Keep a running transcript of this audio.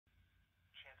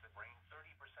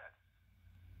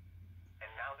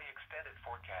extended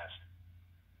forecast.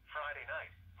 Friday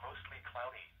night, mostly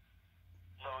cloudy.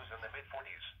 Lows in the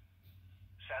mid-40s.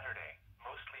 Saturday,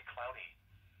 mostly cloudy.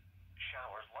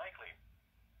 Showers likely.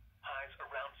 Highs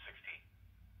around 60.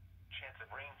 Chance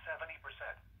of rain 70%.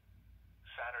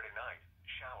 Saturday night,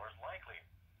 showers likely.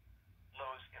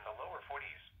 Lows in the lower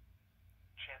 40s.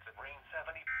 Chance of rain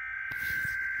 70%.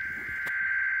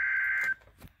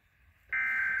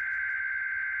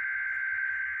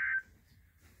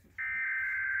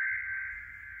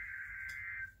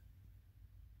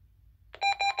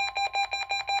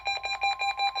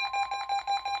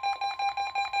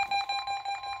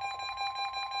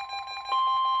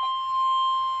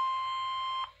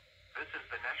 This is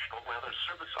the National Weather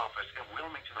Service Office in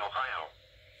Wilmington, Ohio.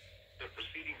 The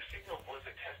preceding signal was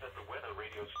a test of the weather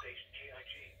radio station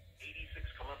KIG 86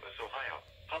 Columbus, Ohio,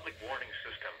 public warning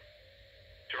system.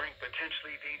 During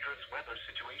potentially dangerous weather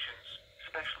situations,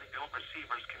 specially built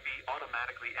receivers can be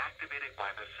automatically activated by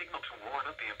the signal to warn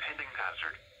of the impending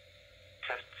hazard.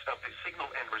 Tests of the signal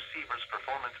and receiver's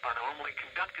performance are normally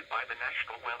conducted by the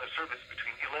National Weather Service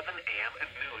between 11 a.m. and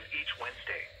noon each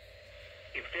Wednesday.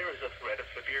 If there is a threat of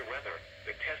severe weather,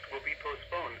 the test will be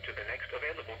postponed to the next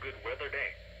available good weather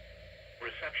day.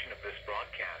 Reception of this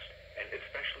broadcast, and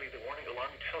especially the warning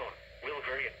alarm tone, will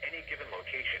vary at any given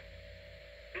location.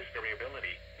 This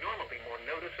variability, normally more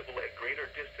noticeable at greater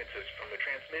distances from the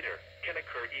transmitter, can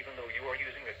occur even though you are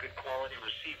using a good quality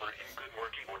receiver in good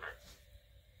working order.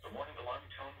 The warning alarm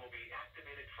tone will be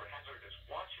activated for hazardous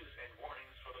watches and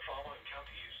warnings for the following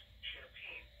counties: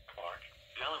 Champaign, Clark,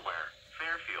 Delaware,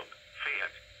 Fairfield,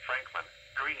 Fayette, Franklin,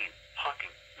 Greene,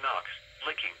 Hocking, Knox,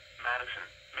 Licking, Madison,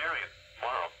 Marion,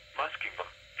 Morrow, Muskingum,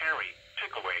 Perry,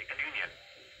 Pickaway, and Union.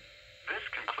 This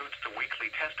concludes the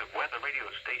weekly test of weather radio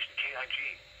station KIG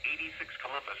 86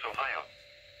 Columbus, Ohio.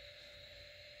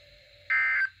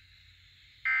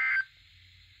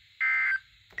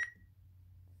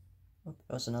 Oh,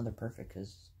 that was another perfect,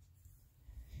 because,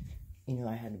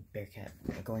 I had a Bearcat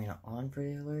going on for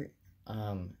the alert.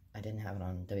 I didn't have it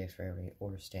on WX Priority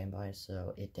or standby,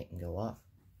 so it didn't go off.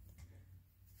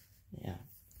 Yeah.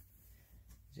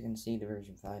 As you can see, the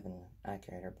version 5 and the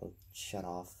actuator both shut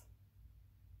off.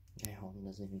 Okay, home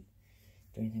doesn't even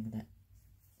do anything with that.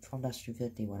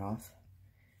 12-250 went off.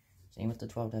 Same with the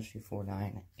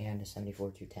 12-249 and the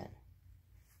 74-210.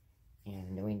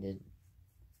 And knowing the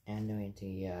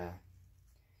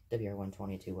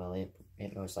WR122, well, it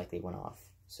most likely went off.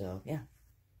 So, yeah.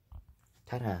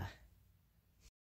 Ta-da.